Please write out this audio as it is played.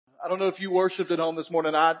I don't know if you worshiped at home this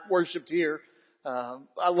morning. I worshiped here.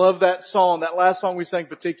 I love that song, that last song we sang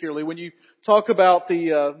particularly. When you talk about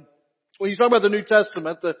the New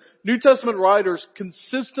Testament writers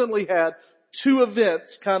consistently had two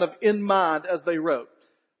events kind of in mind as they wrote,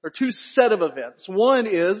 or two set of events. One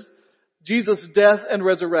is Jesus' death and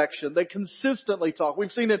resurrection. They consistently talk.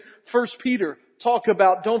 We've seen in 1 Peter talk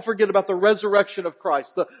about, don't forget about the resurrection of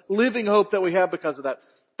Christ, the living hope that we have because of that.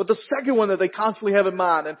 But the second one that they constantly have in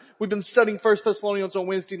mind, and we've been studying 1 Thessalonians on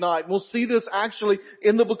Wednesday night, we'll see this actually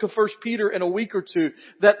in the book of 1 Peter in a week or two,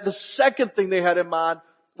 that the second thing they had in mind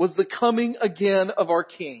was the coming again of our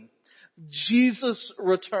King, Jesus'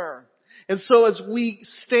 return. And so as we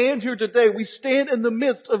stand here today, we stand in the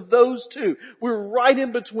midst of those two. We're right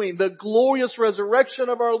in between the glorious resurrection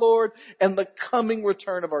of our Lord and the coming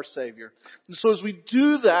return of our Savior. And so as we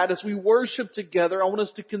do that, as we worship together, I want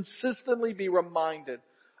us to consistently be reminded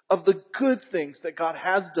of the good things that God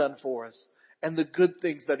has done for us and the good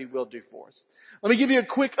things that He will do for us. Let me give you a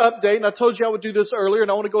quick update, and I told you I would do this earlier, and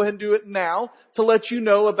I want to go ahead and do it now to let you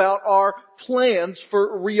know about our plans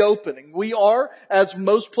for reopening. We are, as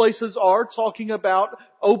most places are, talking about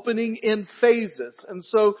opening in phases. And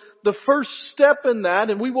so the first step in that,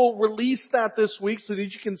 and we will release that this week so that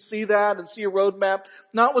you can see that and see a roadmap,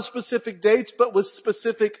 not with specific dates, but with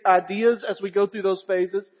specific ideas as we go through those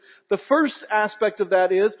phases. The first aspect of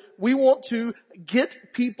that is we want to get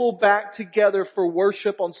people back together for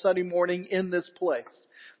worship on Sunday morning in this place.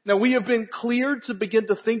 Now, we have been cleared to begin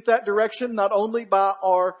to think that direction, not only by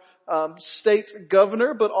our state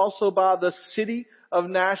governor, but also by the city of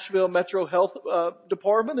Nashville Metro Health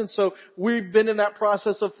Department. And so we've been in that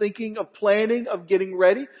process of thinking, of planning, of getting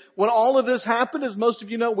ready. When all of this happened, as most of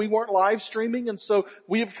you know, we weren't live streaming. And so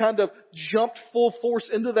we have kind of jumped full force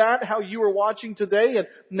into that, how you are watching today. And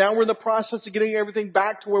now we're in the process of getting everything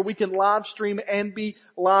back to where we can live stream and be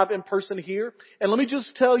live in person here. And let me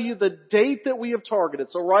just tell you the date that we have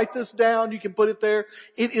targeted. So write this down. You can put it there.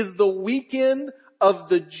 It is the weekend of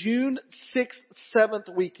the June 6th,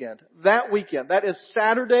 7th weekend. That weekend. That is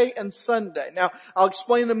Saturday and Sunday. Now, I'll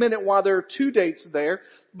explain in a minute why there are two dates there,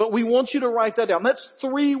 but we want you to write that down. That's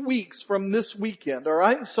 3 weeks from this weekend,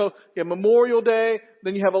 alright? So, you have Memorial Day,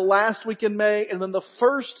 then you have a last week in May, and then the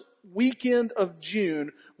first weekend of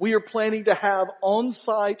June, we are planning to have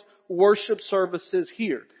on-site worship services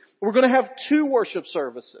here. We're going to have 2 worship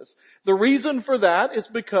services. The reason for that is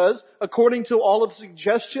because, according to all of the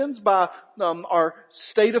suggestions by our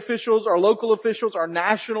state officials, our local officials, our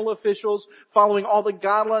national officials, following all the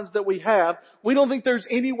guidelines that we have, we don't think there's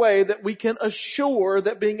any way that we can assure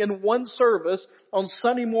that being in one service on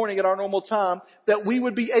Sunday morning at our normal time, that we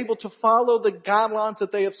would be able to follow the guidelines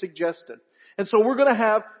that they have suggested. And so we're going to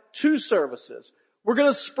have 2 services. We're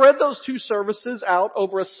going to spread those 2 services out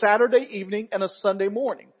over a Saturday evening and a Sunday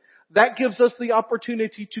morning. That gives us the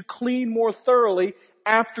opportunity to clean more thoroughly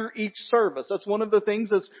after each service. That's one of the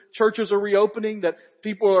things as churches are reopening that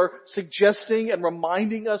people are suggesting and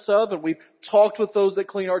reminding us of. And we've talked with those that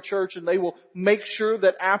clean our church, and they will make sure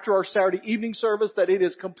that after our Saturday evening service that it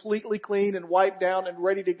is completely clean and wiped down and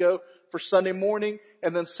ready to go for Sunday morning.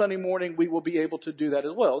 And then Sunday morning we will be able to do that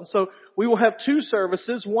as well. And so we will have 2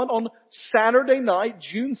 services, one on Saturday night,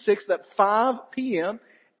 June 6th at 5 p.m.,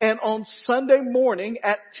 and on Sunday morning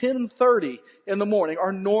at 10:30 in the morning,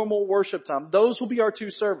 our normal worship time. Those will be our 2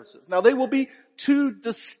 services. Now, they will be 2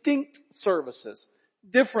 distinct services,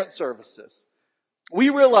 different services. We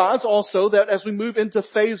realize also that as we move into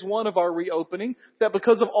phase 1 of our reopening, that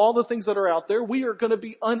because of all the things that are out there, we are going to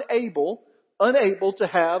be unable to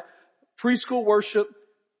have preschool worship,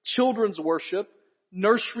 children's worship,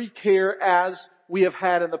 nursery care as we have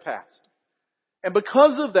had in the past. And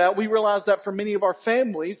because of that, we realize that for many of our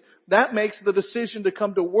families, that makes the decision to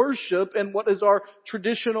come to worship and what is our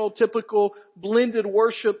traditional, typical, blended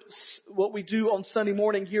worship, what we do on Sunday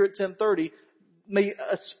morning here at 10:30, made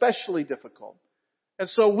especially difficult. And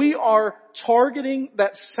so we are targeting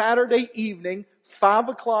that Saturday evening, 5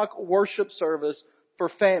 o'clock worship service for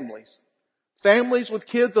families. Families with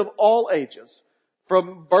kids of all ages,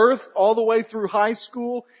 from birth all the way through high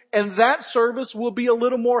school. And that service will be a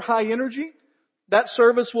little more high energy. That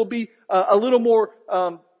service will be a little more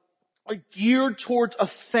geared towards a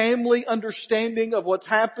family understanding of what's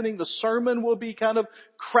happening. The sermon will be kind of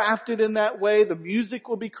crafted in that way. The music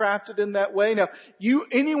will be crafted in that way. Now,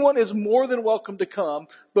 anyone is more than welcome to come,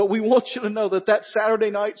 but we want you to know that that Saturday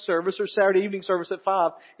night service or Saturday evening service at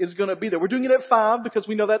 5 is going to be there. We're doing it at 5 because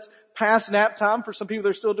we know that's past nap time. For some people,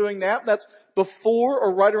 they're still doing nap. That's before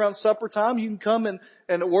or right around supper time. You can come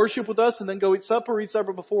and worship with us and then go eat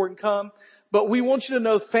supper before and come. But we want you to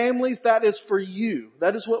know, families, that is for you.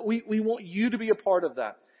 That is what we want you to be a part of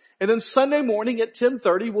that. And then Sunday morning at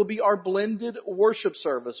 10:30 will be our blended worship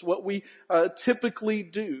service, what we typically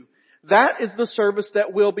do. That is the service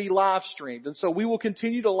that will be live streamed. And so we will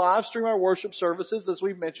continue to live stream our worship services, as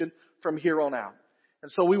we've mentioned, from here on out.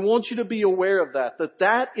 And so we want you to be aware of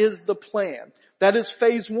that is the plan. That is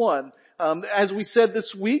phase one. As we said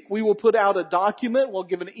this week, we will put out a document. We'll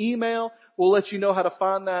give an email. We'll let you know how to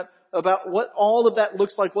find that, about what all of that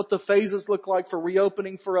looks like, what the phases look like for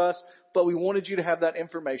reopening for us. But we wanted you to have that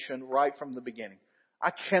information right from the beginning.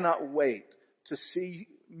 I cannot wait to see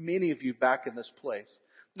many of you back in this place.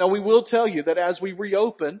 Now, we will tell you that as we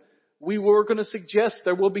reopen, we were going to suggest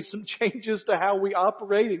there will be some changes to how we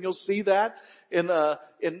operate, and you'll see that in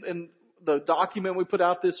the document we put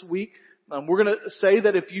out this week. We're going to say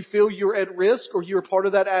that if you feel you're at risk or you're part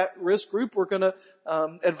of that at-risk group, we're going to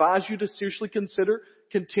advise you to seriously consider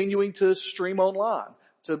continuing to stream online,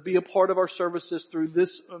 to be a part of our services through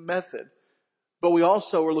this method. But we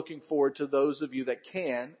also are looking forward to those of you that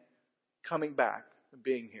can coming back and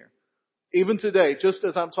being here. Even today, just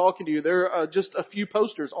as I'm talking to you, there are just a few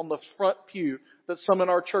posters on the front pew that some in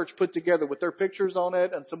our church put together with their pictures on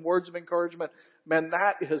it and some words of encouragement. Man,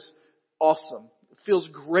 that is awesome. It feels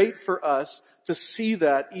great for us to see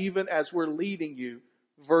that even as we're leading you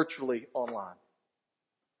virtually online.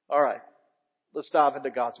 All right, let's dive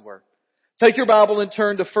into God's Word. Take your Bible and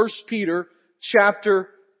turn to 1 Peter chapter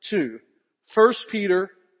 2. 1 Peter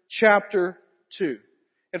chapter 2.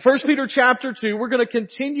 In 1 Peter chapter 2, we're going to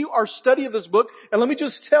continue our study of this book. And let me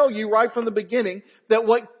just tell you right from the beginning that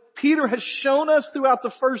what Peter has shown us throughout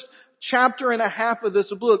the first chapter and a half of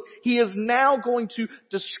this book, he is now going to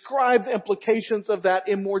describe the implications of that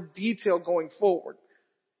in more detail going forward.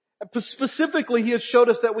 Specifically, he has showed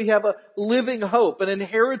us that we have a living hope, an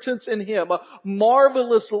inheritance in him. A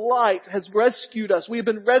marvelous light has rescued us. We have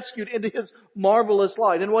been rescued into his marvelous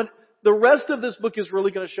light. And what the rest of this book is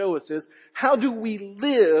really going to show us is, how do we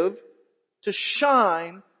live to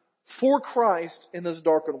shine for Christ in this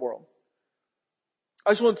darkened world?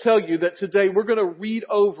 I just want to tell you that today we're going to read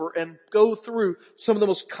over and go through some of the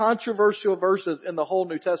most controversial verses in the whole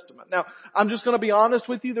New Testament. Now, I'm just going to be honest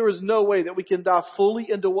with you. There is no way that we can dive fully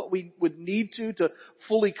into what we would need to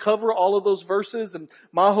fully cover all of those verses. And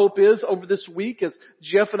my hope is over this week, as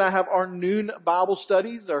Jeff and I have our noon Bible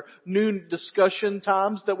studies, our noon discussion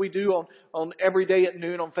times that we do on every day at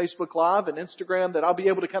noon on Facebook Live and Instagram, that I'll be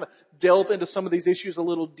able to kind of delve into some of these issues a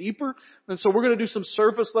little deeper. And so we're going to do some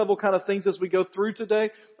surface level kind of things as we go through today.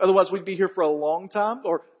 Otherwise, we'd be here for a long time,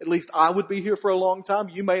 or at least I would be here for a long time.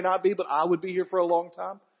 You may not be, but I would be here for a long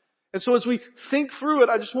time. And so as we think through it,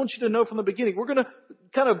 I just want you to know from the beginning, we're going to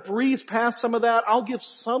kind of breeze past some of that. I'll give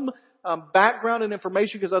some background and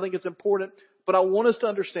information because I think it's important. But I want us to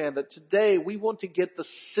understand that today we want to get the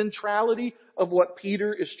centrality of what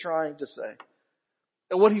Peter is trying to say.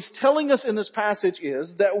 And what he's telling us in this passage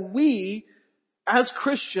is that we, as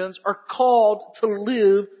Christians, are called to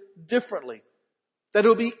live differently. That it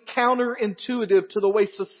will be counterintuitive to the way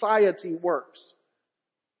society works.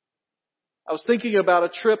 I was thinking about a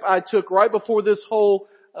trip I took right before this whole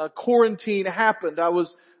quarantine happened.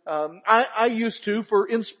 I used to, for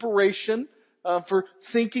inspiration, for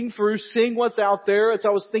thinking through, seeing what's out there, as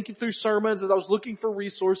I was thinking through sermons, as I was looking for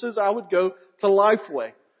resources, I would go to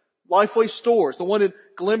Lifeway. Lifeway stores, the one in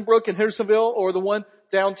Glenbrook and Hendersonville, or the one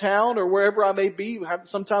downtown, or wherever I may be,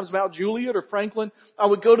 sometimes Mount Juliet or Franklin. I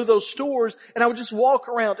would go to those stores and I would just walk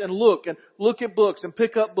around and look at books and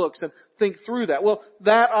pick up books and think through that. Well,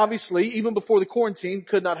 that obviously, even before the quarantine,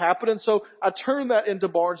 could not happen. And so I turned that into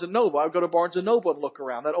Barnes & Noble. I would go to Barnes & Noble and look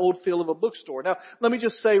around, that old feel of a bookstore. Now, let me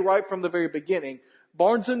just say right from the very beginning,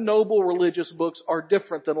 Barnes & Noble religious books are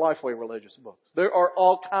different than Lifeway religious books. There are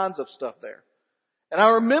all kinds of stuff there. And I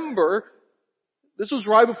remember, this was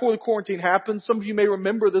right before the quarantine happened. Some of you may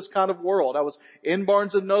remember this kind of world. I was in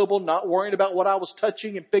Barnes & Noble, not worrying about what I was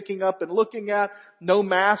touching and picking up and looking at. No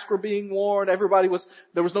masks were being worn.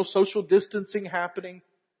 There was no social distancing happening.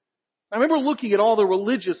 I remember looking at all the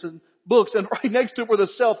religious and books, and right next to it were the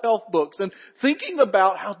self-help books, and thinking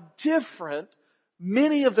about how different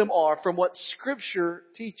many of them are from what Scripture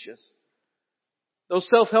teaches. Those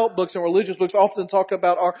self-help books and religious books often talk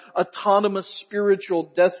about our autonomous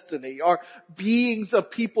spiritual destiny, our beings of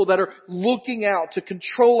people that are looking out to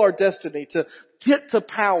control our destiny, to get to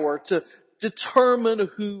power, to determine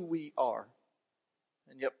who we are.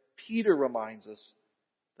 And yet Peter reminds us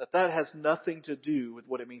that that has nothing to do with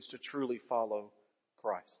what it means to truly follow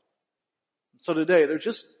Christ. So today, there are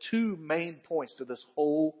just two main points to this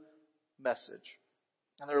whole message.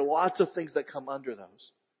 And there are lots of things that come under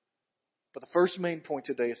those. But the first main point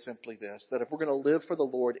today is simply this, that if we're going to live for the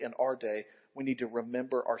Lord in our day, we need to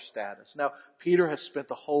remember our status. Now, Peter has spent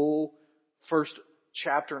the whole first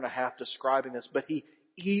chapter and a half describing this, but he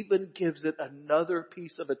even gives it another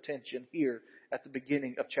piece of attention here at the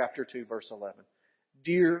beginning of chapter 2, verse 11.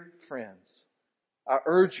 Dear friends, I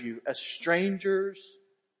urge you as strangers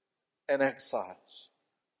and exiles.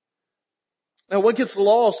 Now, what gets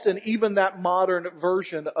lost in even that modern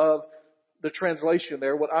version of the translation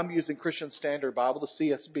there, what I'm using, Christian Standard Bible, the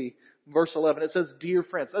CSB, verse 11, it says, dear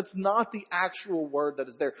friends. That's not the actual word that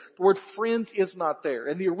is there. The word friends is not there.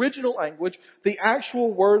 In the original language, the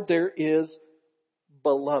actual word there is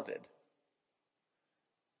beloved.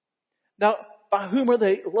 Now, by whom are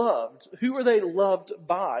they loved? Who are they loved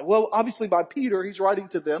by? Well, obviously by Peter. He's writing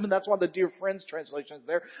to them, and that's why the dear friends translation is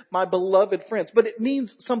there. My beloved friends. But it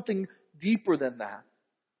means something deeper than that.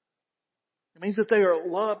 It means that they are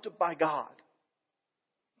loved by God.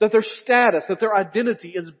 That their status, that their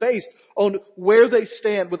identity is based on where they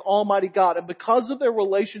stand with Almighty God. And because of their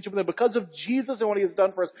relationship with Him, because of Jesus and what He has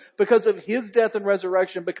done for us, because of His death and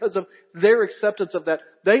resurrection, because of their acceptance of that,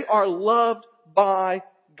 they are loved by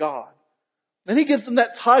God. And He gives them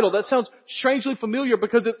that title. That sounds strangely familiar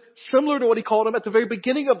because it's similar to what He called them at the very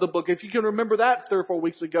beginning of the book. If you can remember that 3 or 4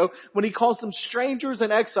 weeks ago, when He calls them strangers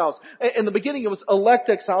and exiles. In the beginning it was elect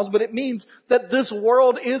exiles, but it means that this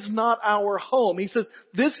world is not our home. He says,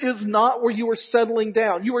 this is not where you are settling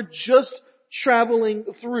down. You are just traveling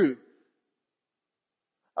through.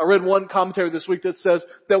 I read one commentary this week that says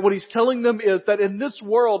that what He's telling them is that in this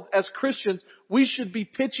world, as Christians, we should be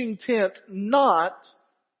pitching tent, not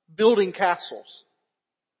building castles.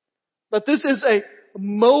 But this is a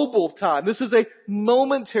mobile time. This is a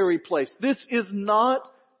momentary place. This is not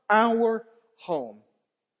our home.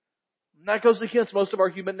 And that goes against most of our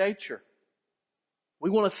human nature. We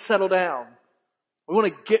want to settle down. We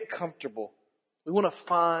want to get comfortable. We want to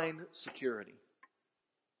find security.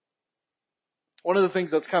 One of the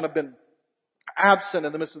things that's kind of been absent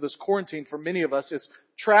in the midst of this quarantine for many of us is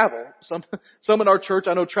travel. Some in our church,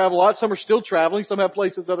 I know, travel a lot. Some are still traveling. Some have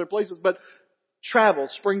places, other places. But travel.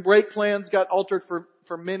 Spring break plans got altered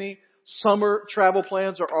for many. Summer travel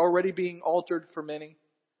plans are already being altered for many.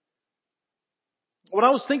 What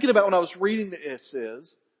I was thinking about when I was reading this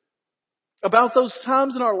is about those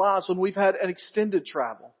times in our lives when we've had an extended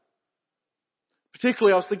travel.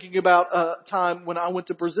 Particularly, I was thinking about a time when I went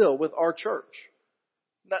to Brazil with our church.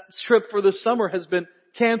 That trip for this summer has been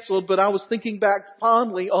canceled, but I was thinking back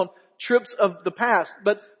fondly on trips of the past.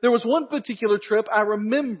 But there was one particular trip I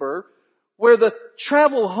remember where the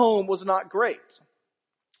travel home was not great.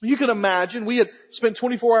 You can imagine, we had spent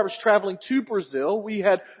 24 hours traveling to Brazil. We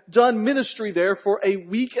had done ministry there for a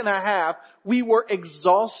week and a half. We were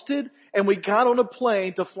exhausted, and we got on a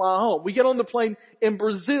plane to fly home. We get on the plane in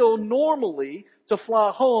Brazil normally to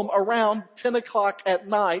fly home around 10 o'clock at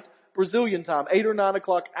night, Brazilian time, 8 or 9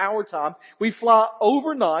 o'clock our time. We fly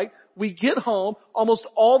overnight. We get home. Almost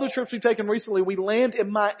all the trips we've taken recently, we land in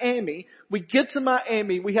Miami. We get to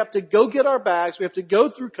Miami. We have to go get our bags. We have to go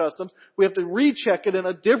through customs. We have to recheck it in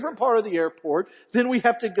a different part of the airport. Then we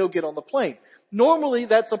have to go get on the plane. Normally,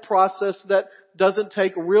 that's a process that doesn't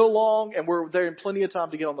take real long, and we're there in plenty of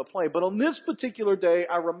time to get on the plane. But on this particular day,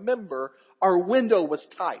 I remember our window was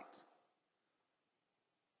tight.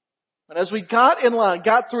 And as we got in line,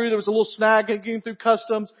 got through, there was a little snag getting through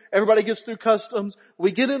customs. Everybody gets through customs.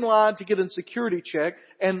 We get in line to get in security check,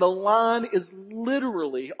 and the line is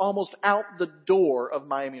literally almost out the door of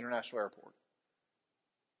Miami International Airport.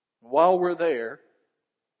 While we're there,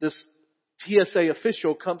 this TSA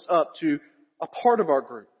official comes up to a part of our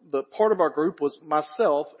group. The part of our group was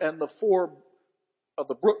myself and the 4 of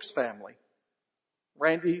the Brooks family.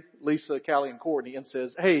 Randy, Lisa, Callie, and Courtney, and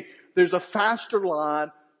says, hey, there's a faster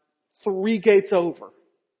line 3 gates over.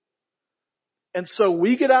 And so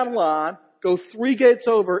we get out of line, go 3 gates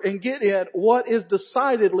over, and get in what is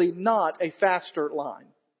decidedly not a faster line.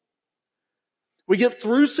 We get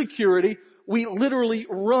through security. We literally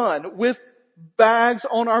run with bags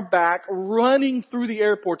on our back, running through the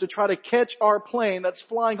airport to try to catch our plane that's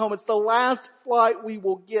flying home. It's the last flight we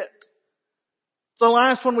will get. It's the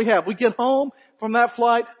last one we have. We get home from that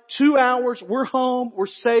flight, 2 hours, we're home, we're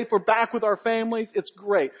safe, we're back with our families. It's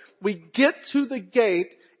great. We get to the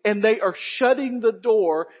gate and they are shutting the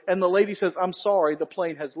door and the lady says, I'm sorry, the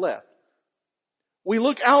plane has left. We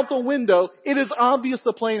look out the window. It is obvious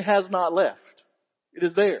the plane has not left. It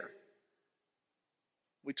is there.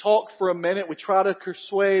 We talk for a minute. We try to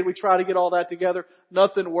persuade. We try to get all that together.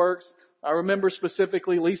 Nothing works. I remember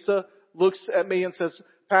specifically Lisa looks at me and says,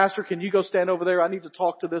 Pastor, can you go stand over there? I need to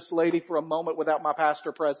talk to this lady for a moment without my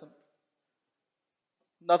pastor present.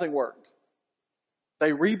 Nothing worked.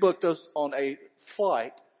 They rebooked us on a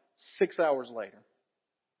flight 6 hours later.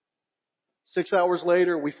 6 hours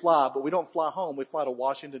later, we fly, but we don't fly home. We fly to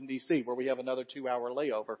Washington, D.C., where we have another 2-hour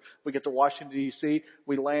layover. We get to Washington, D.C.,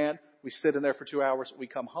 we land, we sit in there for 2 hours, we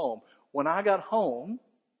come home. When I got home,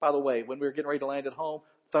 by the way, when we were getting ready to land at home,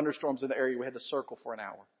 thunderstorms in the area, we had to circle for an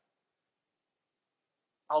hour.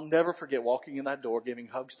 I'll never forget walking in that door, giving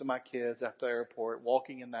hugs to my kids at the airport,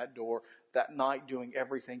 walking in that door that night, doing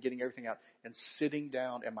everything, getting everything out, and sitting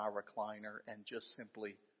down in my recliner and just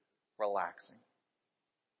simply relaxing.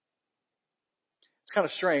 It's kind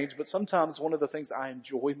of strange, but sometimes one of the things I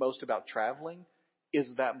enjoy most about traveling is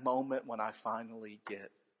that moment when I finally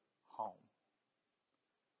get home.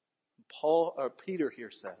 Peter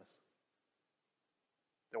here says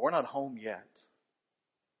that we're not home yet.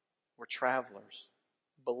 We're travelers.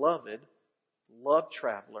 Beloved, loved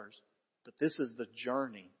travelers, but this is the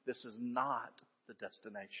journey. This is not the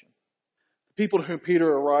destination. The people to whom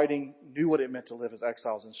Peter is writing knew what it meant to live as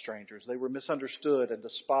exiles and strangers. They were misunderstood and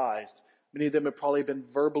despised. Many of them had probably been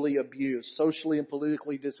verbally abused, socially and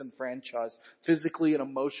politically disenfranchised, physically and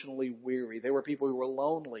emotionally weary. They were people who were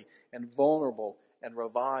lonely and vulnerable and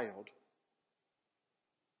reviled.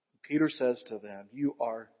 Peter says to them, you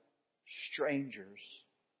are strangers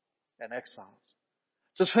and exiles.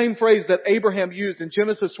 It's the same phrase that Abraham used in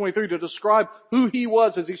Genesis 23 to describe who he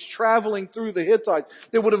was as he's traveling through the Hittites.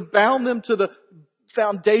 That would have bound them to the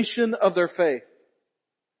foundation of their faith.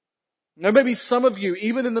 There may be some of you,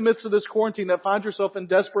 even in the midst of this quarantine, that find yourself in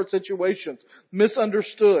desperate situations,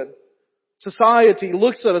 misunderstood. Society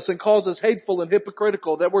looks at us and calls us hateful and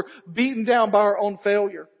hypocritical, that we're beaten down by our own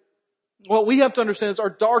failure. What we have to understand is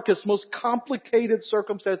our darkest, most complicated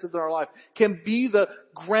circumstances in our life can be the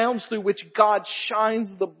grounds through which God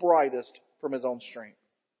shines the brightest from His own strength.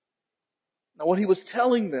 Now what He was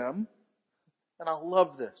telling them, and I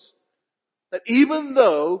love this, that even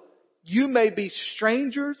though you may be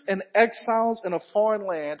strangers and exiles in a foreign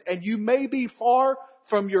land, and you may be far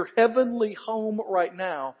from your heavenly home right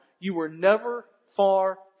now, you were never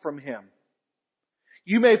far from Him.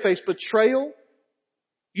 You may face betrayal.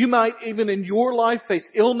 You might even in your life face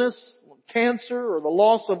illness, cancer, or the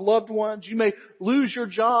loss of loved ones. You may lose your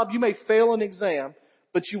job. You may fail an exam,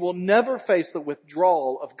 but you will never face the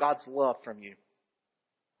withdrawal of God's love from you.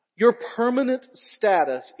 Your permanent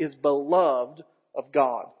status is beloved of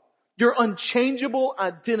God. Your unchangeable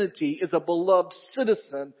identity is a beloved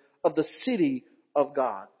citizen of the city of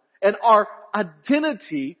God. And our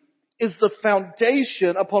identity is the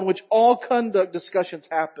foundation upon which all conduct discussions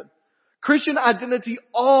happen. Christian identity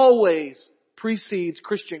always precedes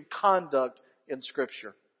Christian conduct in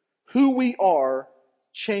Scripture. Who we are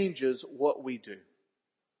changes what we do,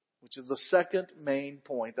 which is the second main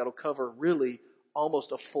point that'll cover really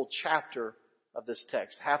almost a full chapter of this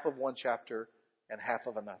text, half of one chapter and half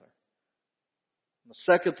of another. And the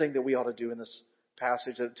second thing that we ought to do in this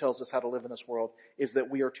passage that tells us how to live in this world is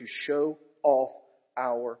that we are to show off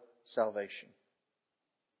our salvation.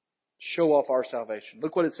 Show off our salvation.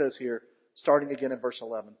 Look what it says here, starting again in verse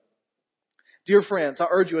 11. Dear friends, I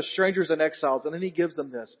urge you as strangers and exiles, and then he gives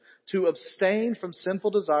them this, to abstain from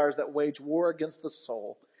sinful desires that wage war against the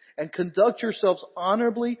soul, and conduct yourselves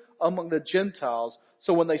honorably among the Gentiles,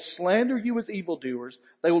 so when they slander you as evildoers,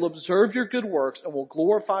 they will observe your good works and will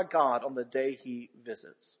glorify God on the day He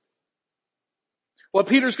visits. What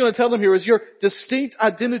Peter's going to tell them here is your distinct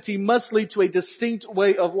identity must lead to a distinct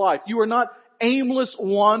way of life. You are not aimless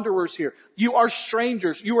wanderers here. You are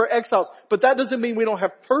strangers. You are exiles. But that doesn't mean we don't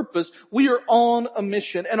have purpose. We are on a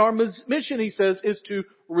mission. And our mission, he says, is to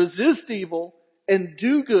resist evil and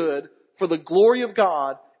do good for the glory of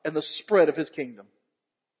God and the spread of His kingdom.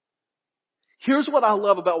 Here's what I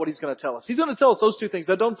love about what he's going to tell us. He's going to tell us those two things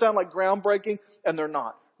that don't sound like groundbreaking, and they're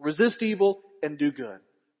not. Resist evil and do good.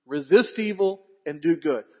 Resist evil and do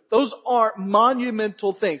good. Those are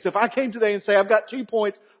monumental things. If I came today and say, I've got 2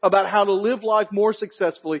 points about how to live life more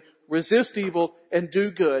successfully, resist evil and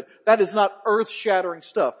do good, that is not earth-shattering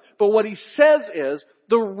stuff. But what he says is,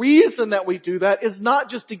 the reason that we do that is not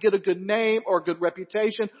just to get a good name or a good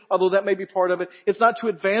reputation, although that may be part of it. It's not to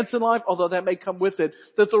advance in life, although that may come with it.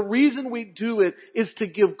 That the reason we do it is to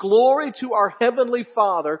give glory to our Heavenly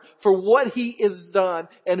Father for what He has done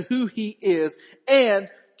and who He is, and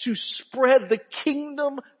to spread the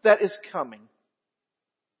kingdom that is coming.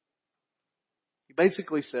 He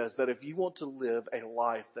basically says that if you want to live a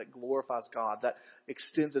life that glorifies God, that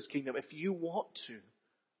extends His kingdom, if you want to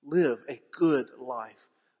live a good life,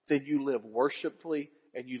 then you live worshipfully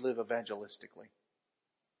and you live evangelistically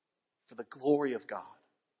for the glory of God,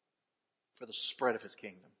 for the spread of His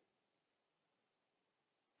kingdom.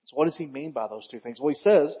 So what does he mean by those two things? Well, he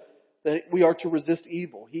says that we are to resist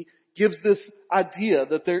evil. He gives this idea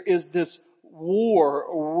that there is this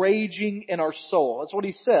war raging in our soul. That's what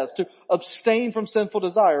he says, to abstain from sinful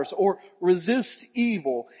desires or resist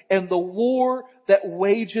evil and the war that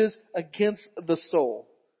wages against the soul.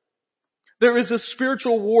 There is a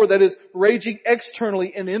spiritual war that is raging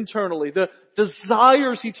externally and internally. The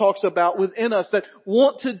desires he talks about within us that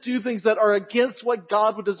want to do things that are against what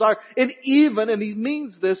God would desire. And he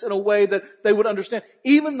means this in a way that they would understand.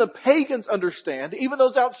 Even the pagans understand, even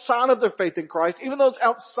those outside of their faith in Christ, even those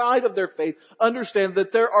outside of their faith understand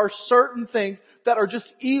that there are certain things that are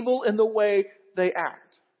just evil in the way they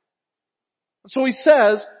act. So he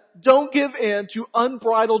says, don't give in to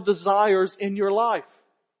unbridled desires in your life.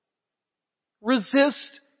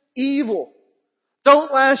 Resist evil.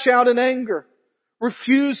 Don't lash out in anger.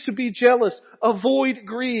 Refuse to be jealous. Avoid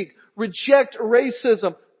greed. Reject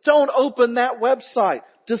racism. Don't open that website.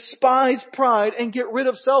 Despise pride and get rid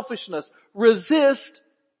of selfishness. Resist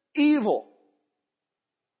evil.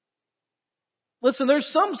 Listen,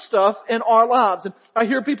 there's some stuff in our lives, and I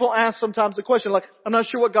hear people ask sometimes the question like, I'm not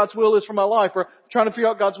sure what God's will is for my life, or I'm trying to figure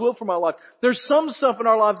out God's will for my life. There's some stuff in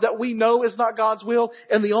our lives that we know is not God's will,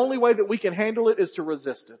 and the only way that we can handle it is to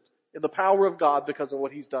resist it in the power of God because of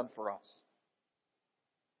what He's done for us.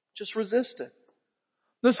 Just resist it.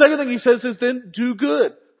 The second thing he says is then do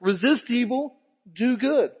good. Resist evil, do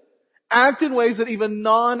good. Act in ways that even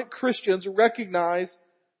non-Christians recognize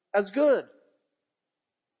as good.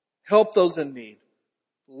 Help those in need.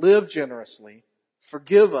 Live generously.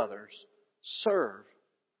 Forgive others. Serve.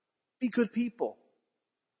 Be good people.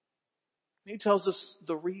 He tells us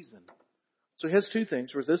the reason. So he has two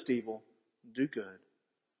things. Resist evil. Do good.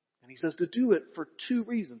 And he says to do it for two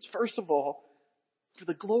reasons. First of all, for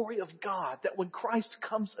the glory of God. That when Christ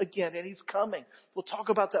comes again, and He's coming. We'll talk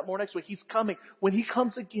about that more next week. He's coming. When He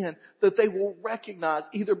comes again, that they will recognize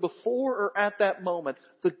either before or at that moment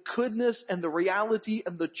the goodness and the reality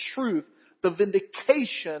and the truth, the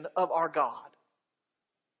vindication of our God.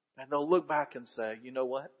 And they'll look back and say, you know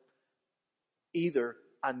what? Either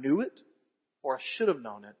I knew it or I should have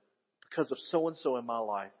known it because of so-and-so in my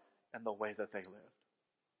life and the way that they lived.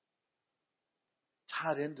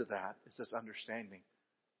 Tied into that is this understanding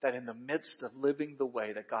that in the midst of living the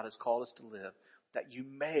way that God has called us to live, that you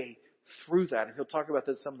may, through that, and he'll talk about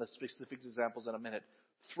this, some of the specific examples in a minute,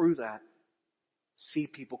 through that, see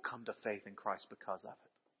people come to faith in Christ because of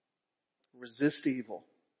it. Resist evil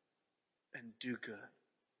and do good.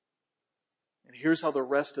 And here's how the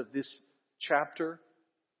rest of this chapter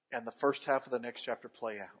and the first half of the next chapter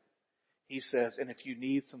play out. He says, and if you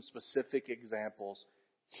need some specific examples,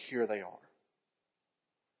 here they are.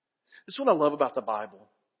 This is what I love about the Bible.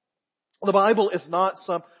 The Bible is not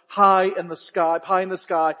some pie in the sky,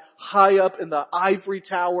 high up in the ivory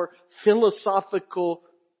tower, philosophical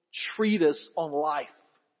treatise on life.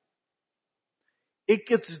 It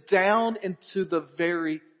gets down into the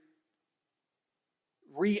very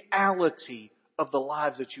reality of the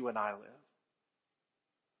lives that you and I live.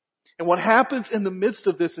 And what happens in the midst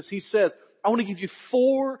of this is he says, I want to give you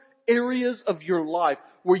 4 areas of your life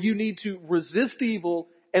where you need to resist evil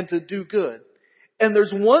and to do good. And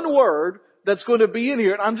there's one word that's going to be in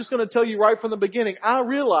here, and I'm just going to tell you right from the beginning, I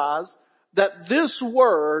realize that this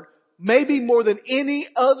word, maybe more than any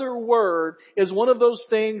other word, is one of those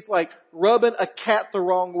things like rubbing a cat the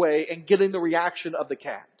wrong way and getting the reaction of the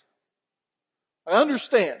cat. I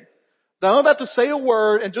understand. Now I'm about to say a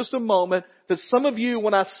word in just a moment that some of you,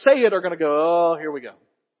 when I say it, are going to go, oh, here we go.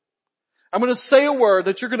 I'm going to say a word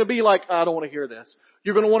that you're going to be like, I don't want to hear this.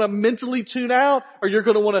 You're going to want to mentally tune out, or you're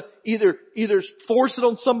going to want to either force it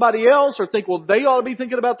on somebody else or think, well, they ought to be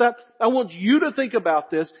thinking about that. I want you to think about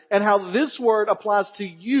this and how this word applies to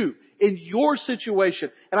you in your situation.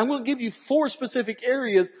 And I'm going to give you 4 specific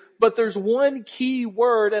areas, but there's one key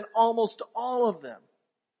word in almost all of them.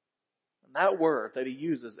 And that word that he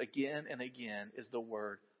uses again and again is the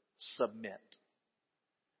word submit.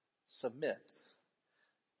 Submit.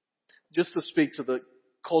 Just to speak to the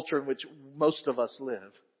culture in which most of us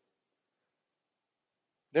live,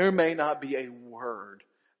 there may not be a word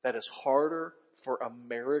that is harder for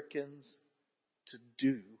Americans to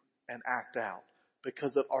do and act out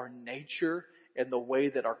because of our nature and the way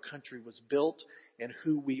that our country was built and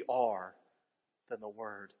who we are than the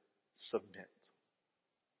word submit.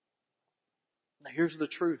 Now here's the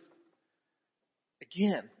truth.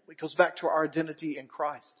 Again, it goes back to our identity in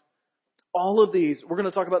Christ. All of these, we're going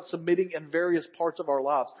to talk about submitting in various parts of our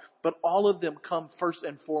lives, but all of them come first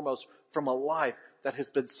and foremost from a life that has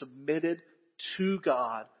been submitted to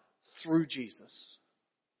God through Jesus.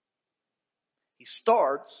 He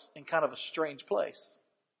starts in kind of a strange place.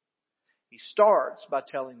 He starts by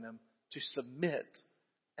telling them to submit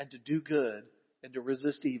and to do good and to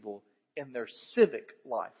resist evil in their civic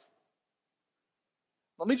life.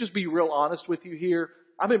 Let me just be real honest with you here.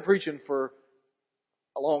 I've been preaching for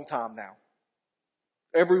a long time now.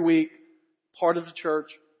 Every week, part of the church,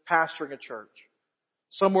 pastoring a church.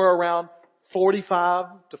 Somewhere around 45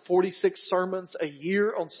 to 46 sermons a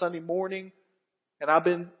year on Sunday morning. And I've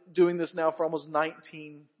been doing this now for almost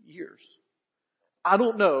 19 years. I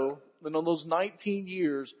don't know that on those 19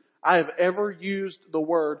 years I have ever used the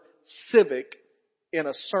word civic in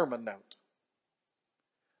a sermon note.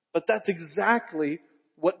 But that's exactly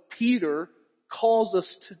what Peter calls us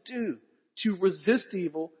to do. To resist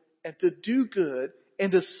evil and to do good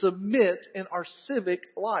and to submit in our civic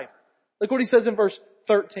life. Look what he says in verse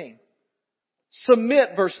 13. Submit,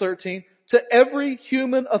 verse 13, to every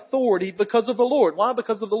human authority because of the Lord. Why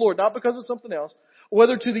because of the Lord? Not because of something else.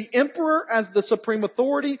 Whether to the emperor as the supreme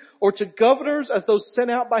authority or to governors as those sent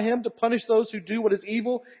out by him to punish those who do what is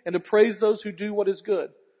evil and to praise those who do what is good.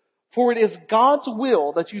 For it is God's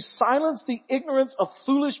will that you silence the ignorance of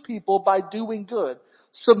foolish people by doing good.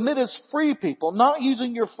 Submit as free people, not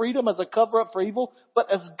using your freedom as a cover-up for evil, but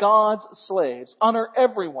as God's slaves. Honor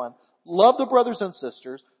everyone. Love the brothers and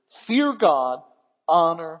sisters. Fear God.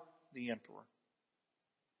 Honor the emperor.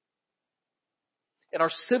 In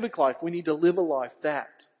our civic life, we need to live a life that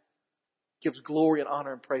gives glory and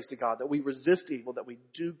honor and praise to God. That we resist evil, that we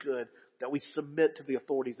do good, that we submit to the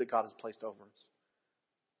authorities that God has placed over us.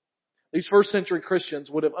 These first century Christians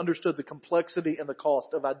would have understood the complexity and the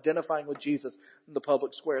cost of identifying with Jesus in the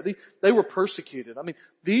public square. They were persecuted. I mean,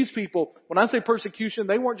 these people, when I say persecution,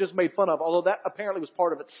 they weren't just made fun of, although that apparently was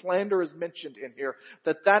part of it. Slander is mentioned in here,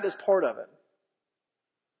 that is part of it.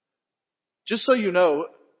 Just so you know,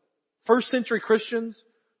 first century Christians,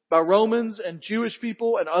 by Romans and Jewish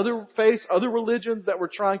people and other faiths, other religions that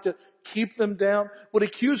were trying to keep them down, would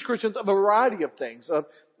accuse Christians of a variety of things,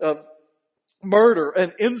 of murder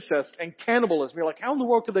and incest and cannibalism. You're like, how in the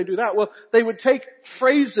world could they do that? Well, they would take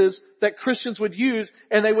phrases that Christians would use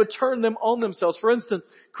and they would turn them on themselves. For instance,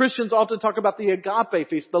 Christians often talk about the agape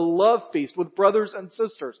feast, the love feast with brothers and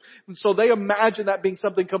sisters. And so they imagine that being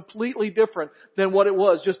something completely different than what it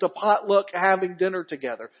was, just a potluck having dinner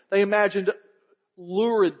together. They imagined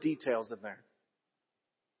lurid details in there.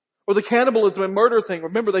 Or the cannibalism and murder thing.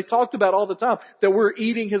 Remember, they talked about all the time that we're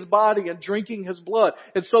eating His body and drinking His blood.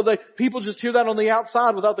 And so people just hear that on the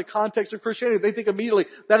outside without the context of Christianity. They think immediately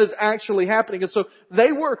that is actually happening. And so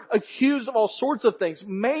they were accused of all sorts of things.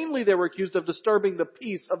 Mainly they were accused of disturbing the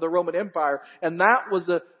peace of the Roman Empire. And that was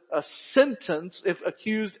a sentence, if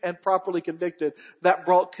accused and properly convicted, that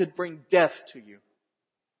could bring death to you.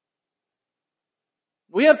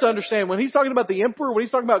 We have to understand, when he's talking about the emperor, when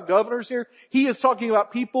he's talking about governors here, he is talking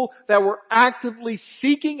about people that were actively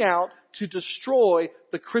seeking out to destroy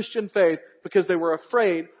the Christian faith because they were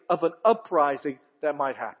afraid of an uprising that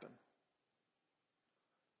might happen.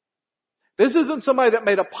 This isn't somebody that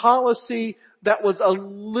made a policy that was a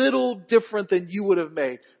little different than you would have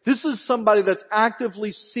made. This is somebody that's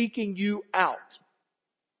actively seeking you out.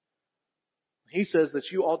 He says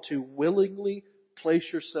that you ought to willingly place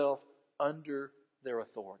yourself under their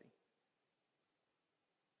authority.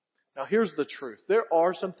 Now here's the truth. There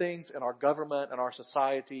are some things in our government, in our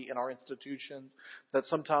society, in our institutions that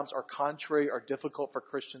sometimes are contrary or difficult for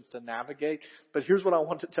Christians to navigate. But here's what I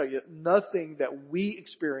want to tell you. Nothing that we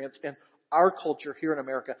experience in our culture here in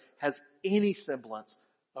America has any semblance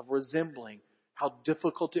of resembling how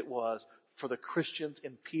difficult it was for the Christians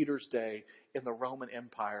in Peter's day in the Roman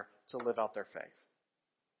Empire to live out their faith.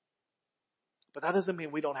 But that doesn't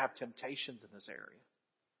mean we don't have temptations in this area.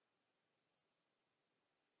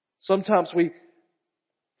 Sometimes we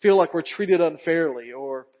feel like we're treated unfairly,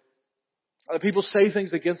 or people say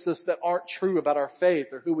things against us that aren't true about our faith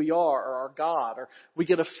or who we are or our God, or we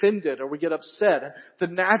get offended or we get upset. And the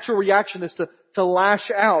natural reaction is to lash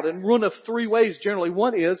out, and one of three ways generally.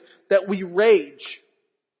 One is that we rage.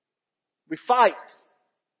 We fight.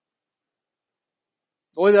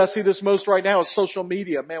 The way that I see this most right now is social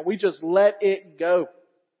media. Man, we just let it go.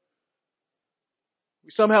 We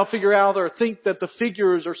somehow figure out or think that the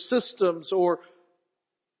figures or systems or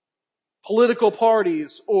political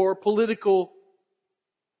parties or political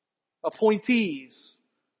appointees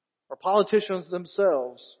or politicians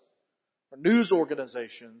themselves or news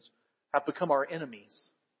organizations have become our enemies.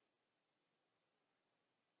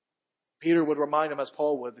 Peter would remind them, as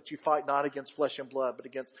Paul would, that you fight not against flesh and blood, but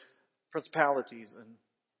against principalities and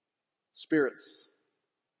spirits,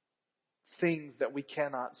 things that we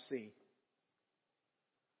cannot see.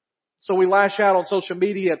 So we lash out on social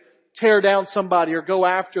media and tear down somebody or go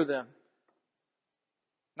after them.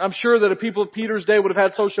 I'm sure that if people of Peter's day would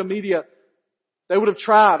have had social media, They would have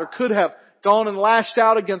tried or could have gone and lashed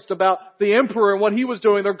out against about the emperor and what he was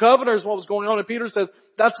doing, their governors, what was going on. And Peter says,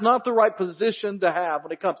 that's not the right position to have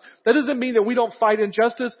when it comes. That doesn't mean that we don't fight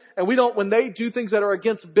injustice and we don't, when they do things that are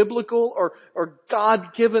against biblical or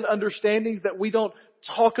God-given understandings, that we don't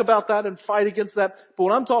talk about that and fight against that. But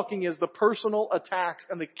what I'm talking is the personal attacks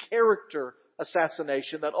and the character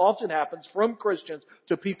assassination that often happens from Christians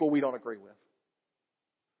to people we don't agree with.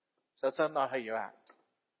 So that's not how you act.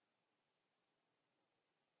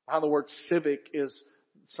 Behind the word civic is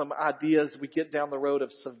some ideas we get down the road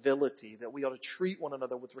of civility, that we ought to treat one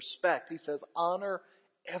another with respect. He says, honor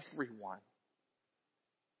everyone,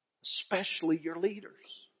 especially your leaders.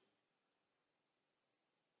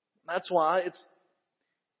 That's why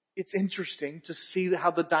it's interesting to see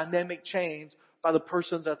how the dynamic changed by the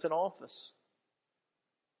person that's in office.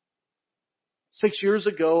 6 years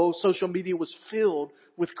ago, social media was filled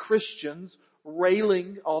with Christians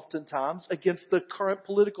railing oftentimes against the current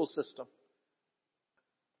political system.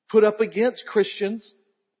 Put up against Christians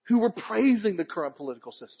who were praising the current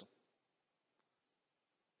political system.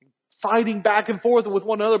 Fighting back and forth with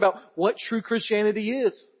one another about what true Christianity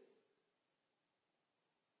is.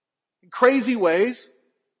 In crazy ways,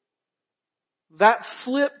 that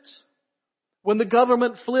flipped when the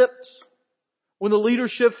government flipped, when the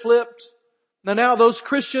leadership flipped. Now those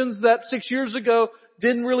Christians that 6 years ago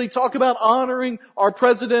didn't really talk about honoring our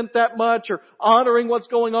president that much or honoring what's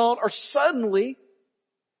going on are suddenly,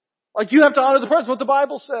 like, you have to honor the president, what the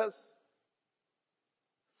Bible says.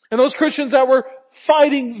 And those Christians that were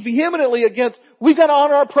fighting vehemently against, we've got to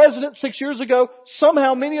honor our president 6 years ago,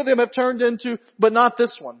 somehow many of them have turned into, but not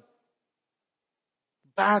this one.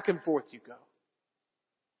 Back and forth you go.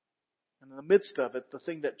 And in the midst of it, the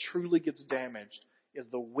thing that truly gets damaged is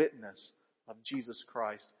the witness of Jesus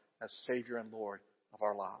Christ as Savior and Lord of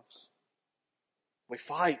our lives. We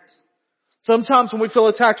fight. Sometimes when we feel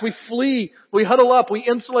attacked, we flee, we huddle up, we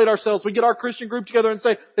insulate ourselves, we get our Christian group together and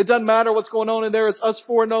say, it doesn't matter what's going on in there, it's us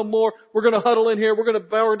four, no more. We're going to huddle in here, we're going to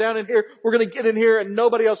bow down in here, we're going to get in here, and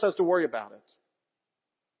nobody else has to worry about it.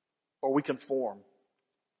 Or we conform.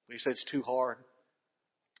 We say it's too hard.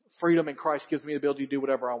 Freedom in Christ gives me the ability to do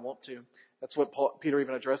whatever I want to. That's what Peter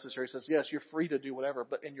even addresses here. He says, yes, you're free to do whatever,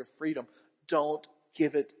 but in your freedom, don't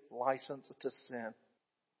give it license to sin.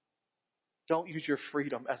 Don't use your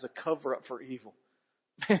freedom as a cover-up for evil.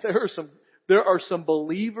 Man, there are some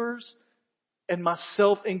believers, and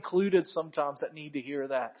myself included sometimes, that need to hear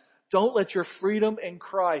that. Don't let your freedom in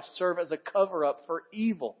Christ serve as a cover-up for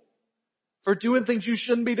evil. For doing things you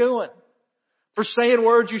shouldn't be doing. For saying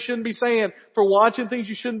words you shouldn't be saying. For watching things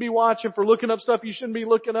you shouldn't be watching. For looking up stuff you shouldn't be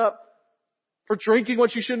looking up. For drinking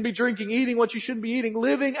what you shouldn't be drinking. Eating what you shouldn't be eating.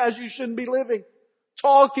 Living as you shouldn't be living.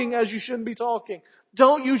 Talking as you shouldn't be talking.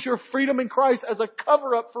 Don't use your freedom in Christ as a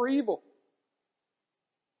cover-up for evil.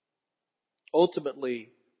 Ultimately,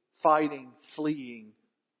 fighting, fleeing,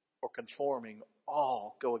 or conforming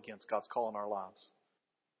all go against God's call in our lives.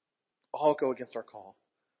 All go against our call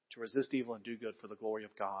to resist evil and do good for the glory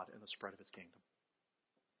of God and the spread of His kingdom.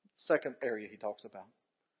 Second area he talks about.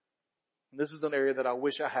 And this is an area that I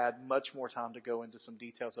wish I had much more time to go into some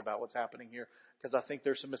details about what's happening here, because I think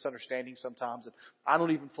there's some misunderstanding sometimes. And I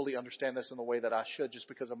don't even fully understand this in the way that I should just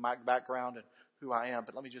because of my background and who I am.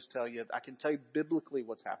 But let me just tell you, I can tell you biblically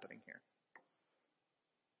what's happening here.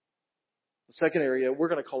 The second area, we're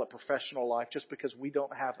going to call it professional life just because we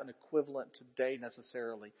don't have an equivalent today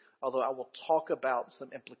necessarily. Although I will talk about some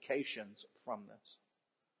implications from this.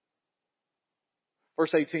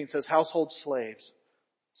 Verse 18 says, household slaves,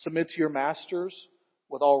 submit to your masters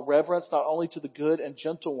with all reverence, not only to the good and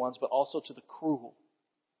gentle ones, but also to the cruel.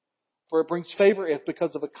 For it brings favor if,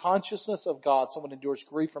 because of a consciousness of God, someone endures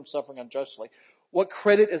grief from suffering unjustly. What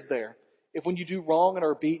credit is there if when you do wrong and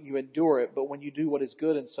are beaten, you endure it, but when you do what is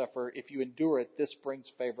good and suffer, if you endure it, this brings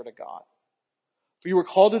favor to God. For you were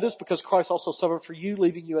called to this because Christ also suffered for you,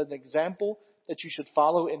 leaving you as an example that you should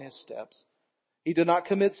follow in His steps. He did not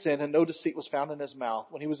commit sin, and no deceit was found in His mouth.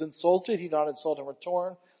 When He was insulted, He did not insult in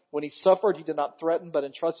return. When He suffered, He did not threaten, but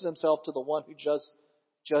entrusted Himself to the one who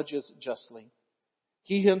judges justly.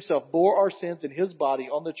 He Himself bore our sins in His body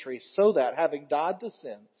on the tree, so that, having died to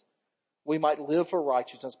sins, we might live for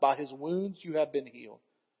righteousness. By His wounds you have been healed.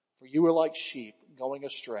 For you were like sheep going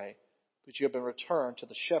astray, but you have been returned to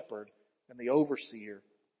the shepherd and the overseer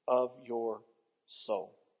of your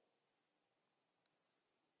soul.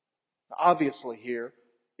 Obviously here,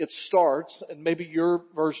 it starts, and maybe your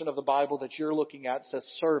version of the Bible that you're looking at says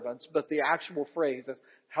servants, but the actual phrase is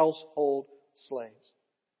household slaves.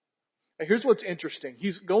 Now here's what's interesting.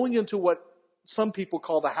 He's going into what some people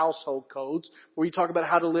call the household codes, where you talk about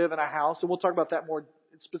how to live in a house, and we'll talk about that more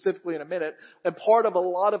specifically in a minute, and part of a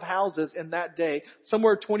lot of houses in that day,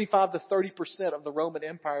 somewhere 25 to 30% of the Roman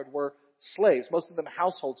Empire were slaves, most of them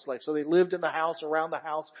household slaves. So they lived in the house, around the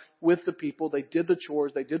house, with the people. They did the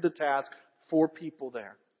chores, they did the task for people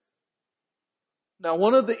there. Now,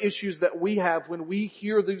 one of the issues that we have when we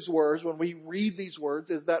hear these words, when we read these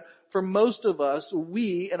words, is that for most of us,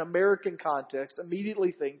 we, in American context,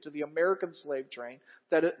 immediately think to the American slave trade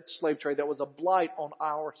that was a blight on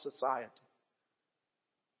our society.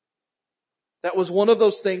 That was one of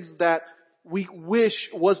those things that we wish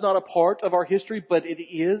was not a part of our history, but it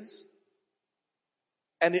is.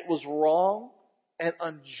 And it was wrong and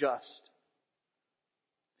unjust.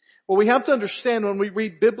 Well, we have to understand when we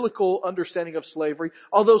read biblical understanding of slavery,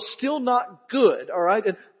 although still not good, all right?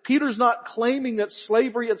 And Peter's not claiming that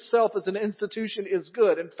slavery itself as an institution is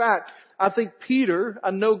good. In fact, I think Peter,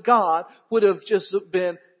 I know God, would have just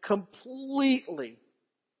been completely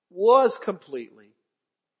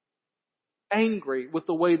angry with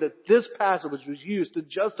the way that this passage was used to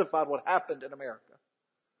justify what happened in America.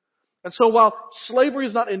 And so while slavery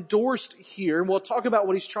is not endorsed here, and we'll talk about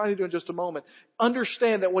what he's trying to do in just a moment,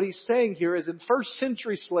 understand that what he's saying here is in first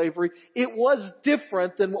century slavery, it was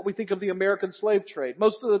different than what we think of the American slave trade.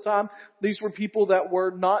 Most of the time, these were people that were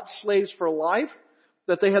not slaves for life,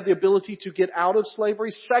 that they had the ability to get out of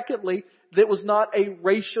slavery. Secondly, that it was not a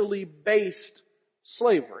racially based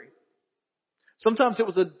slavery. Sometimes it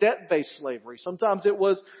was a debt-based slavery. Sometimes it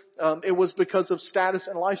was because of status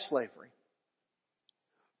and life slavery.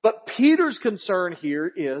 But Peter's concern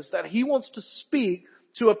here is that he wants to speak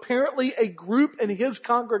to apparently a group in his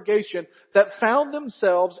congregation that found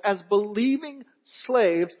themselves as believing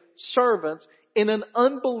slaves, servants, in an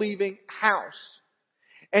unbelieving house.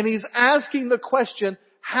 And he's asking the question,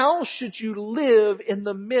 how should you live in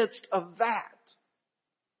the midst of that?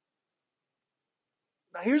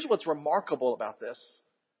 Now here's what's remarkable about this,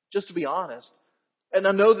 just to be honest. And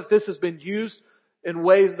I know that this has been used in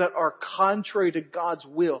ways that are contrary to God's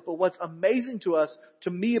will. But what's amazing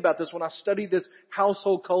to me about this, when I study this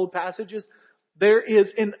household code passages, there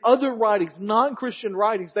is in other writings, non-Christian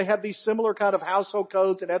writings, they have these similar kind of household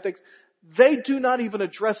codes and ethics. They do not even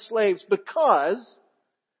address slaves because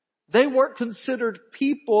they weren't considered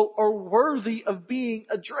people or worthy of being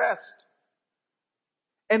addressed.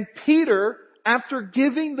 And Peter, after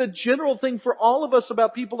giving the general thing for all of us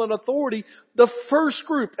about people in authority, the first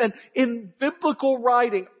group, and in biblical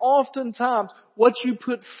writing, oftentimes what you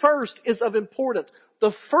put first is of importance.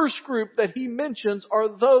 The first group that he mentions are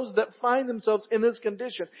those that find themselves in this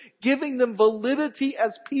condition, giving them validity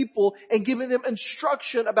as people and giving them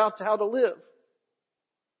instruction about how to live.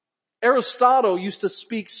 Aristotle used to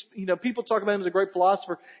speak, people talk about him as a great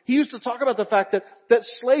philosopher. He used to talk about the fact that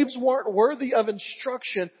slaves weren't worthy of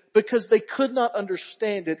instruction because they could not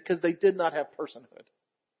understand it because they did not have personhood.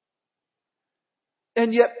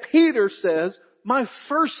 And yet Peter says, my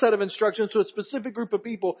first set of instructions to a specific group of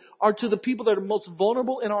people are to the people that are most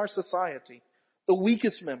vulnerable in our society, the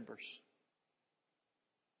weakest members.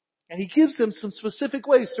 And he gives them some specific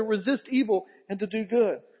ways to resist evil and to do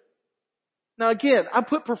good. Now again, I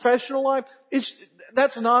put professional life,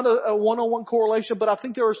 that's not a one-on-one correlation, but I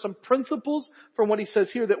think there are some principles from what he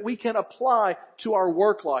says here that we can apply to our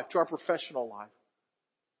work life, to our professional life.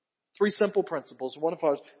 3 simple principles. One of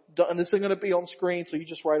ours, and this is going to be on screen, so you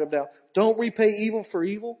just write them down. Don't repay evil for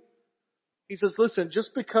evil. He says, listen,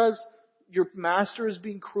 just because your master is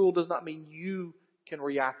being cruel does not mean you can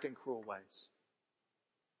react in cruel ways.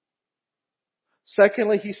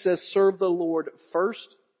 Secondly, he says, serve the Lord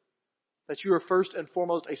first. That you are first and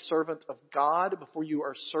foremost a servant of God before you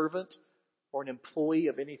are a servant or an employee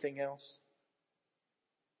of anything else.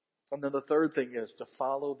 And then the third thing is to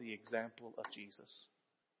follow the example of Jesus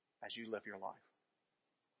as you live your life.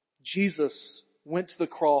 Jesus went to the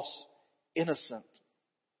cross innocent,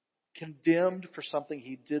 condemned for something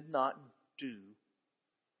he did not do.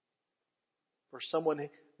 For someone,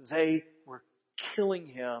 they were killing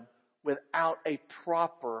him without a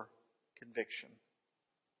proper conviction.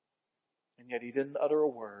 And yet he didn't utter a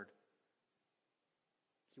word.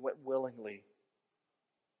 He went willingly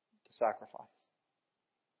to sacrifice.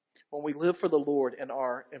 When we live for the Lord in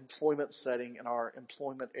our employment setting, in our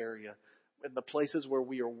employment area, in the places where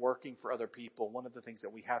we are working for other people, one of the things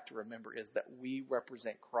that we have to remember is that we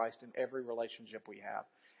represent Christ in every relationship we have.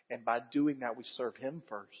 And by doing that, we serve Him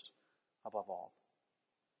first, above all.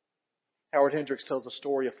 Howard Hendricks tells a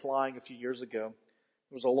story of flying a few years ago.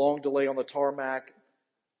 There was a long delay on the tarmac.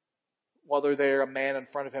 While they're there, a man in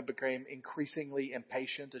front of him became increasingly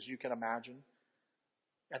impatient, as you can imagine.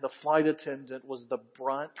 And the flight attendant was the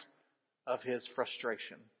brunt of his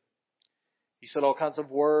frustration. He said all kinds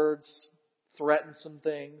of words, threatened some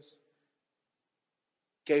things,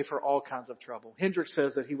 gave her all kinds of trouble. Hendricks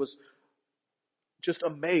says that he was just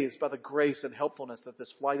amazed by the grace and helpfulness that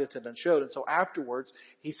this flight attendant showed. And so afterwards,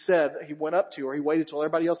 he said, he went up to her, he waited till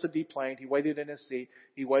everybody else had deplaned, he waited in his seat,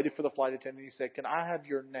 he waited for the flight attendant, he said, "Can I have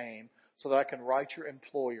your name so that I can write your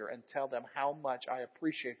employer and tell them how much I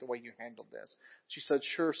appreciate the way you handled this?" She said,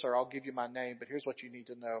 "Sure, sir, I'll give you my name, but here's what you need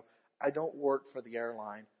to know. I don't work for the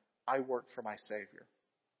airline. I work for my Savior.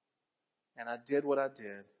 And I did what I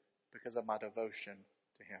did because of my devotion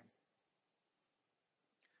to Him."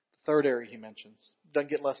 The third area he mentions,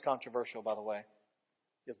 doesn't get less controversial, by the way,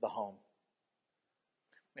 is the home.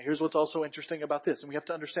 Now, here's what's also interesting about this, and we have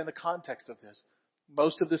to understand the context of this.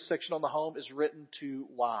 Most of this section on the home is written to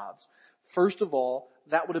wives. First of all,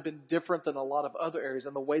 that would have been different than a lot of other areas,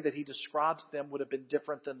 and the way that he describes them would have been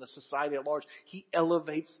different than the society at large. He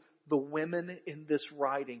elevates the women in this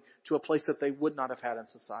writing to a place that they would not have had in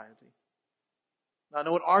society. Now, I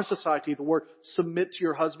know in our society, the word submit to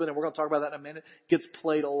your husband, and we're going to talk about that in a minute, gets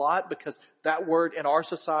played a lot because that word in our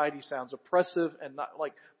society sounds oppressive and not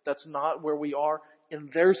like that's not where we are. In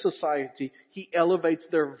their society, he elevates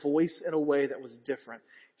their voice in a way that was different.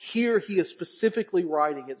 Here, he is specifically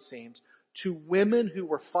writing, it seems, to women who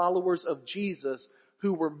were followers of Jesus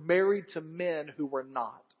who were married to men who were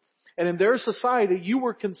not. And in their society, you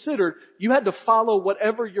were considered, you had to follow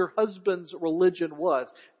whatever your husband's religion was.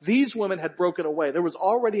 These women had broken away. There was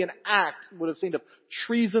already an act, would have seemed, of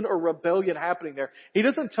treason or rebellion happening there. He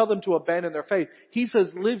doesn't tell them to abandon their faith. He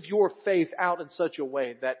says, live your faith out in such a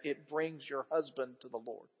way that it brings your husband to the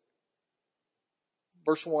Lord.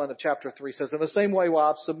 Verse 1 of chapter 3 says, "In the same way,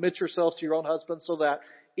 wives, submit yourselves to your own husbands so that,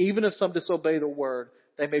 even if some disobey the word,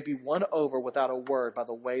 they may be won over without a word by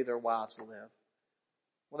the way their wives live.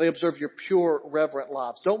 When they observe your pure, reverent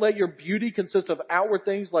lives. Don't let your beauty consist of outward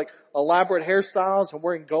things like elaborate hairstyles and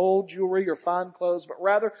wearing gold jewelry or fine clothes, but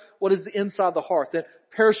rather what is the inside of the heart, that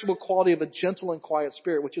perishable quality of a gentle and quiet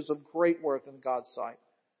spirit, which is of great worth in God's sight.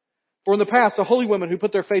 For in the past, the holy women who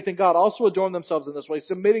put their faith in God also adorned themselves in this way,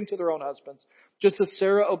 submitting to their own husbands, just as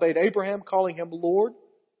Sarah obeyed Abraham, calling him Lord.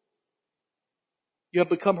 You have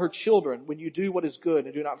become her children when you do what is good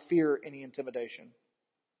and do not fear any intimidation.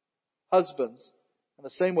 Husbands, in the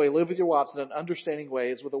same way, live with your wives in an understanding way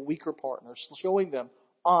as with a weaker partner, showing them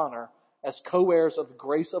honor as co-heirs of the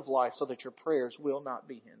grace of life so that your prayers will not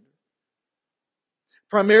be hindered."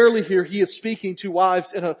 Primarily here, he is speaking to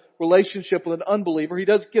wives in a relationship with an unbeliever. He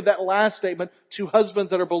does give that last statement to husbands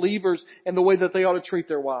that are believers and the way that they ought to treat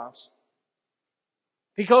their wives.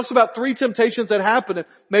 He talks about 3 temptations that happen. And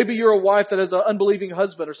maybe you're a wife that has an unbelieving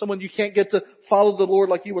husband or someone you can't get to follow the Lord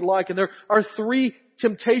like you would like. And there are 3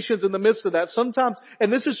 temptations in the midst of that. Sometimes,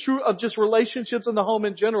 and this is true of just relationships in the home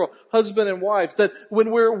in general, husband and wife, that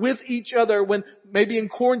when we're with each other, when maybe in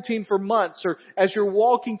quarantine for months or as you're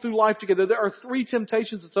walking through life together, there are 3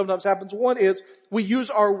 temptations that sometimes happens. One is we use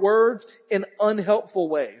our words in unhelpful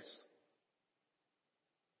ways.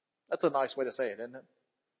 That's a nice way to say it, isn't it?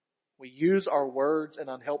 We use our words in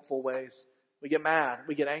unhelpful ways. We get mad.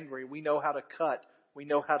 We get angry. We know how to cut. We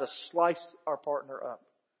know how to slice our partner up.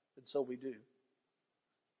 And so we do.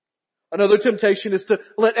 Another temptation is to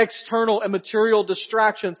let external and material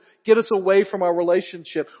distractions get us away from our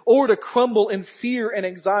relationship or to crumble in fear and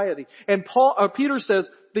anxiety. And Peter says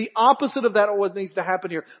the opposite of that is what needs to happen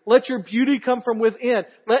here. Let your beauty come from within.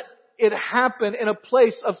 Let it happen in a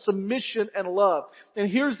place of submission and love. And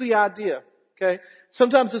here's the idea. Okay.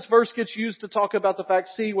 Sometimes this verse gets used to talk about the fact,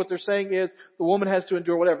 see, what they're saying is the woman has to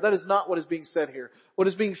endure whatever. That is not what is being said here. What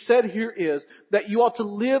is being said here is that you ought to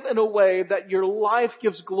live in a way that your life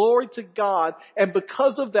gives glory to God, and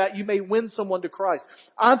because of that, you may win someone to Christ.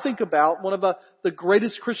 I think about one of the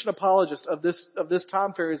greatest Christian apologists of this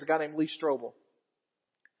time period is a guy named Lee Strobel.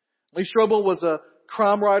 Lee Strobel was a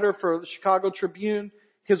crime writer for the Chicago Tribune.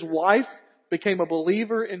 His wife became a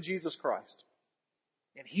believer in Jesus Christ.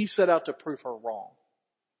 And he set out to prove her wrong.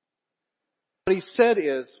 What he said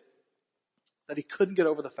is that he couldn't get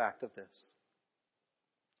over the fact of this.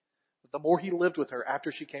 But the more he lived with her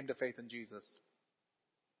after she came to faith in Jesus,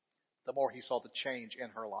 the more he saw the change in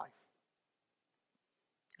her life.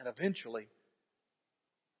 And eventually,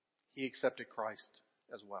 he accepted Christ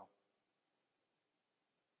as well.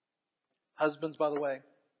 Husbands, by the way,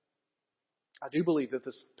 I do believe that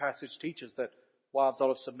this passage teaches that wives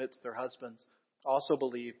ought to submit to their husbands. I also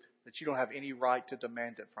believe that you don't have any right to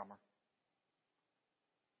demand it from her.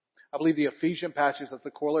 I believe the Ephesian passage, as the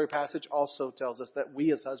corollary passage, also tells us that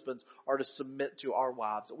we as husbands are to submit to our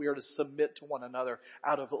wives, that we are to submit to one another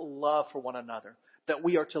out of love for one another, that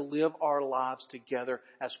we are to live our lives together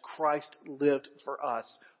as Christ lived for us,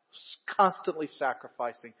 constantly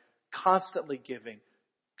sacrificing, constantly giving,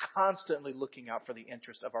 constantly looking out for the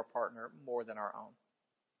interest of our partner more than our own.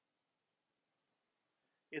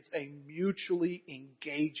 It's a mutually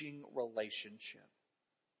engaging relationship.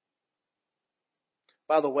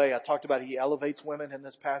 By the way, I talked about he elevates women in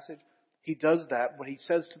this passage. He does that when he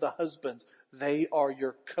says to the husbands, they are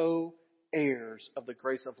your co-heirs of the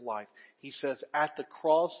grace of life. He says at the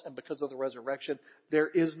cross and because of the resurrection, there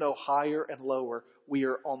is no higher and lower. We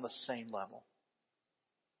are on the same level.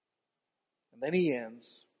 And then he ends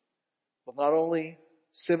with not only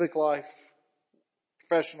civic life,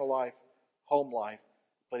 professional life, home life,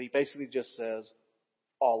 but he basically just says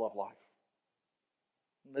all of life.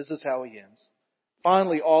 And this is how he ends.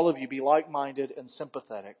 Finally, all of you be like-minded and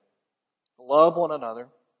sympathetic. Love one another.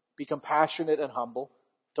 Be compassionate and humble.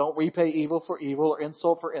 Don't repay evil for evil or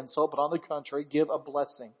insult for insult, but on the contrary, give a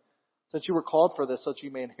blessing. Since you were called for this, such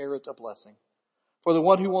you may inherit a blessing. For the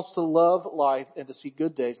one who wants to love life and to see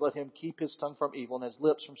good days, let him keep his tongue from evil and his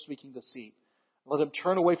lips from speaking deceit. Let him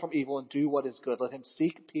turn away from evil and do what is good. Let him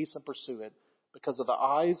seek peace and pursue it, because of the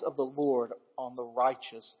eyes of the Lord on the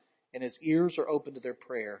righteous, and his ears are open to their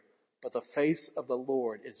prayer. But the face of the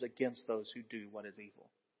Lord is against those who do what is evil.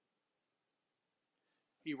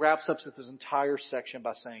 He wraps up this entire section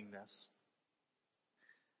by saying this.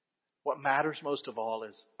 What matters most of all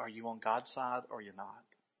is, are you on God's side or you're not?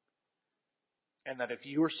 And that if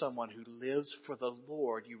you are someone who lives for the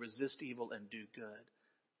Lord, you resist evil and do good,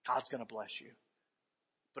 God's going to bless you.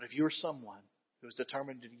 But if you're someone who is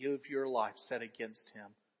determined to live your life set against Him,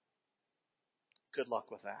 good luck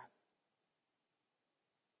with that.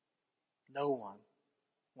 No one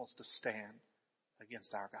wants to stand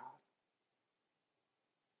against our God.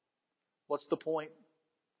 What's the point?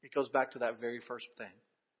 It goes back to that very first thing.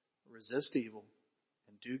 Resist evil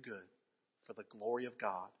and do good for the glory of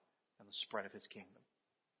God and the spread of His kingdom.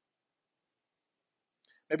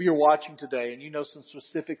 Maybe you're watching today and you know some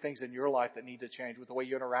specific things in your life that need to change with the way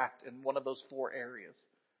you interact in one of those 4 areas.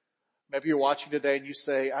 Maybe you're watching today and you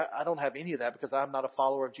say, I don't have any of that because I'm not a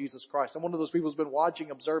follower of Jesus Christ. I'm one of those people who's been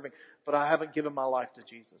watching, observing, but I haven't given my life to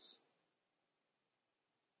Jesus.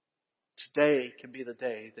 Today can be the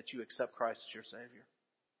day that you accept Christ as your Savior.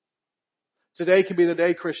 Today can be the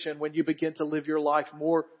day, Christian, when you begin to live your life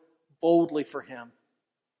more boldly for Him.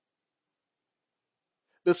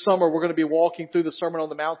 This summer, we're going to be walking through the Sermon on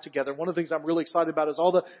the Mount together. One of the things I'm really excited about is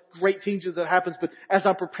all the great teachings that happens. But as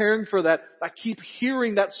I'm preparing for that, I keep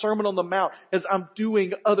hearing that Sermon on the Mount as I'm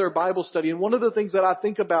doing other Bible study. And one of the things that I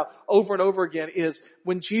think about over and over again is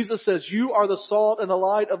when Jesus says, you are the salt and the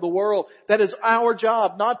light of the world. That is our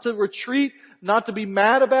job, not to retreat, not to be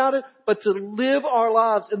mad about it, but to live our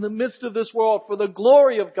lives in the midst of this world for the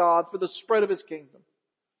glory of God, for the spread of His kingdom.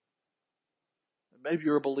 Maybe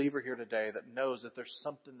you're a believer here today that knows that there's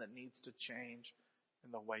something that needs to change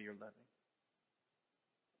in the way you're living.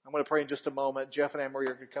 I'm going to pray in just a moment. Jeff and Anne-Marie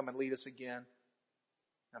are going to come and lead us again.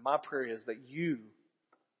 And my prayer is that you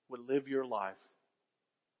would live your life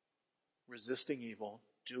resisting evil,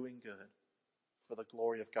 doing good for the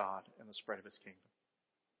glory of God and the spread of His kingdom.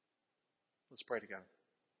 Let's pray together.